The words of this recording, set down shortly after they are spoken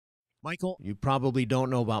Michael, you probably don't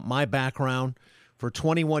know about my background. For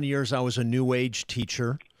 21 years, I was a New Age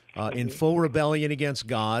teacher in full rebellion against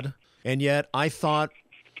God. And yet I thought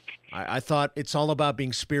it's all about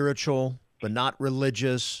being spiritual, but not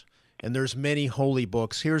religious. And there's many holy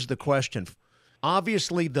books. Here's the question.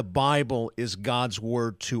 Obviously, the Bible is God's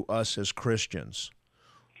word to us as Christians.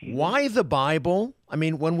 Why the Bible? I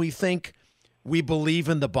mean, when we think we believe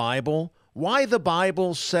in the Bible, why the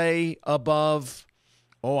Bible say above,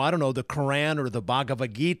 I don't know, the Quran or the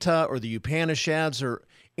Bhagavad Gita or the Upanishads or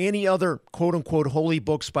any other quote-unquote holy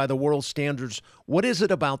books by the world standards? What is it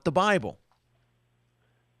about the Bible?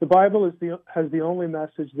 The Bible has the only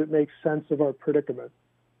message that makes sense of our predicament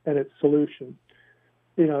and its solution.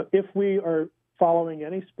 If we are following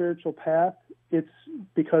any spiritual path, it's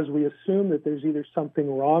because we assume that there's either something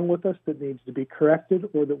wrong with us that needs to be corrected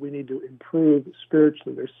or that we need to improve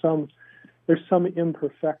spiritually. There's some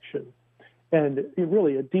imperfection, and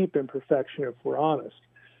really a deep imperfection if we're honest.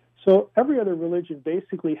 So every other religion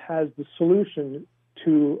basically has the solution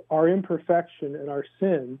to our imperfection and our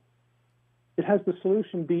sin. It has the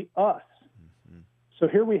solution be us. So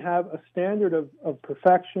here we have a standard of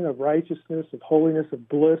perfection, of righteousness, of holiness, of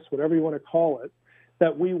bliss, whatever you want to call it,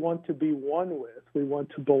 that we want to be one with, we want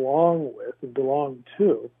to belong with and belong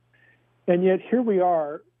to. And yet here we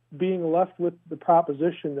are being left with the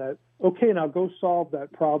proposition that, okay, now go solve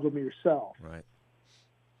that problem yourself. Right.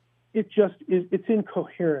 It's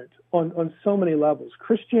incoherent on so many levels.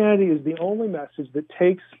 Christianity is the only message that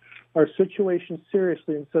takes our situation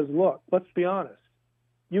seriously and says, look, let's be honest.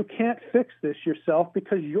 You can't fix this yourself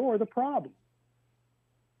because you're the problem.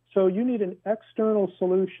 So you need an external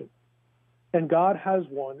solution. And God has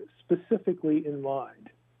one specifically in mind.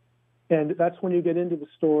 And that's when you get into the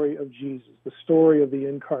story of Jesus, the story of the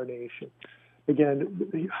incarnation.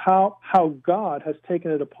 Again, how God has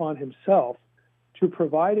taken it upon himself to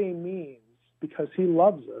provide a means, because he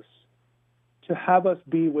loves us, to have us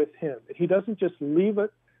be with him. He doesn't just leave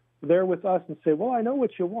it there with us and say, well, I know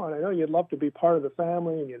what you want. I know you'd love to be part of the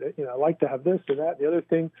family and you'd like to have this or that, the other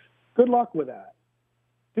thing. Good luck with that.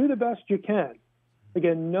 Do the best you can.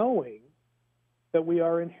 Again, knowing that we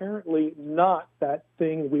are inherently not that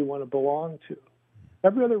thing we want to belong to.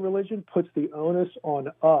 Every other religion puts the onus on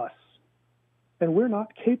us, and we're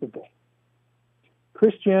not capable.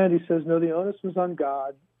 Christianity says, no, the onus was on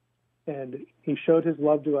God, and he showed his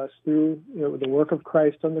love to us through the work of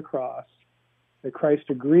Christ on the cross, that Christ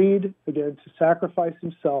agreed, again, to sacrifice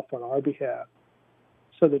himself on our behalf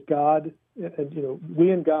so that God, we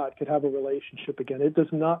and God could have a relationship again. It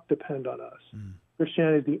does not depend on us.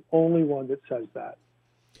 Christianity is the only one that says that.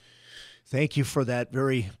 Thank you for that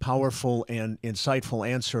very powerful and insightful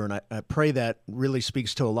answer. And I pray that really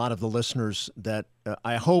speaks to a lot of the listeners that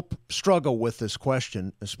I hope struggle with this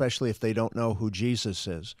question, especially if they don't know who Jesus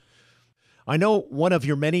is. I know one of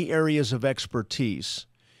your many areas of expertise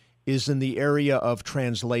is in the area of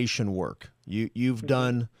translation work. You've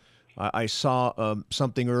done, I saw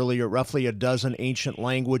something earlier, roughly a dozen ancient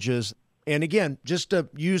languages. And again, just to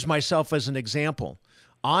use myself as an example,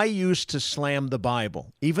 I used to slam the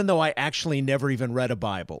Bible, even though I actually never even read a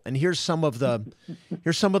Bible. And here's some of the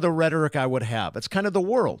rhetoric I would have. It's kind of the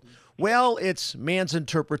world. Well, it's man's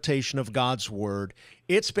interpretation of God's word.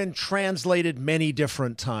 It's been translated many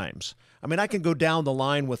different times. I mean, I can go down the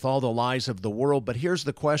line with all the lies of the world, but here's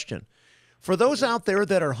the question. For those out there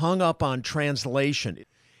that are hung up on translation,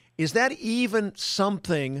 is that even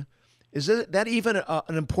something? Is that even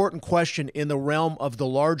an important question in the realm of the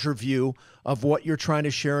larger view of what you're trying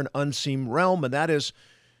to share, an unseen realm? And that is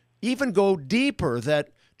even go deeper, that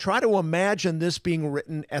try to imagine this being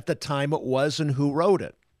written at the time it was and who wrote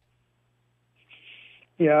it.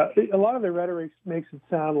 Yeah, a lot of the rhetoric makes it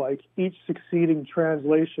sound like each succeeding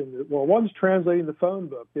translation, well, one's translating the phone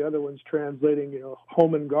book, the other one's translating,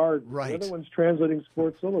 Home and Garden, right. The other one's translating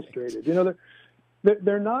Sports Illustrated.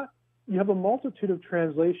 They're not. You have a multitude of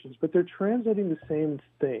translations, but they're translating the same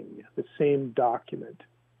thing, the same document.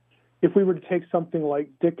 If we were to take something like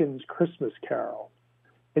Dickens' Christmas Carol,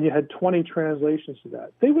 and you had 20 translations to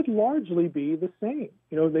that, they would largely be the same.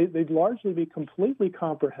 They'd largely be completely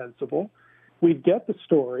comprehensible. We'd get the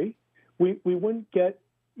story. We wouldn't get,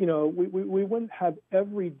 we wouldn't have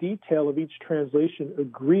every detail of each translation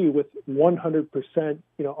agree with 100%,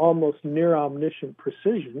 almost near omniscient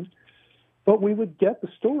precision. But we would get the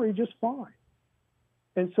story just fine.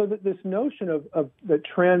 And so that this notion of that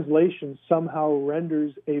translation somehow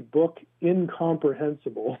renders a book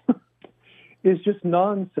incomprehensible is just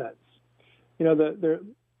nonsense.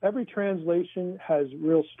 Every translation has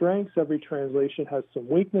real strengths. Every translation has some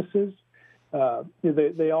weaknesses.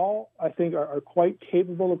 They all, I think, are quite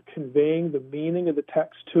capable of conveying the meaning of the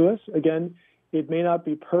text to us. Again, it may not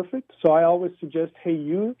be perfect, so I always suggest, hey,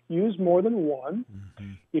 you use more than one.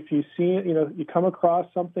 Mm-hmm. If you see, you come across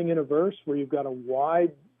something in a verse where you've got a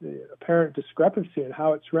wide, apparent discrepancy in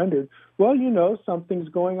how it's rendered, well, something's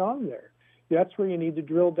going on there. That's where you need to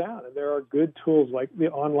drill down. And there are good tools like the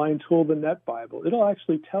online tool, the Net Bible. It'll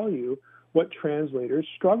actually tell you what translators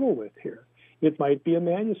struggle with here. It might be a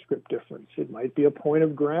manuscript difference. It might be a point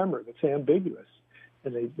of grammar that's ambiguous,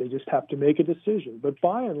 and they just have to make a decision. But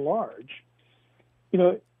by and large,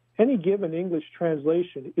 any given English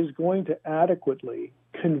translation is going to adequately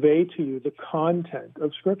convey to you the content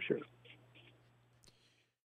of Scripture.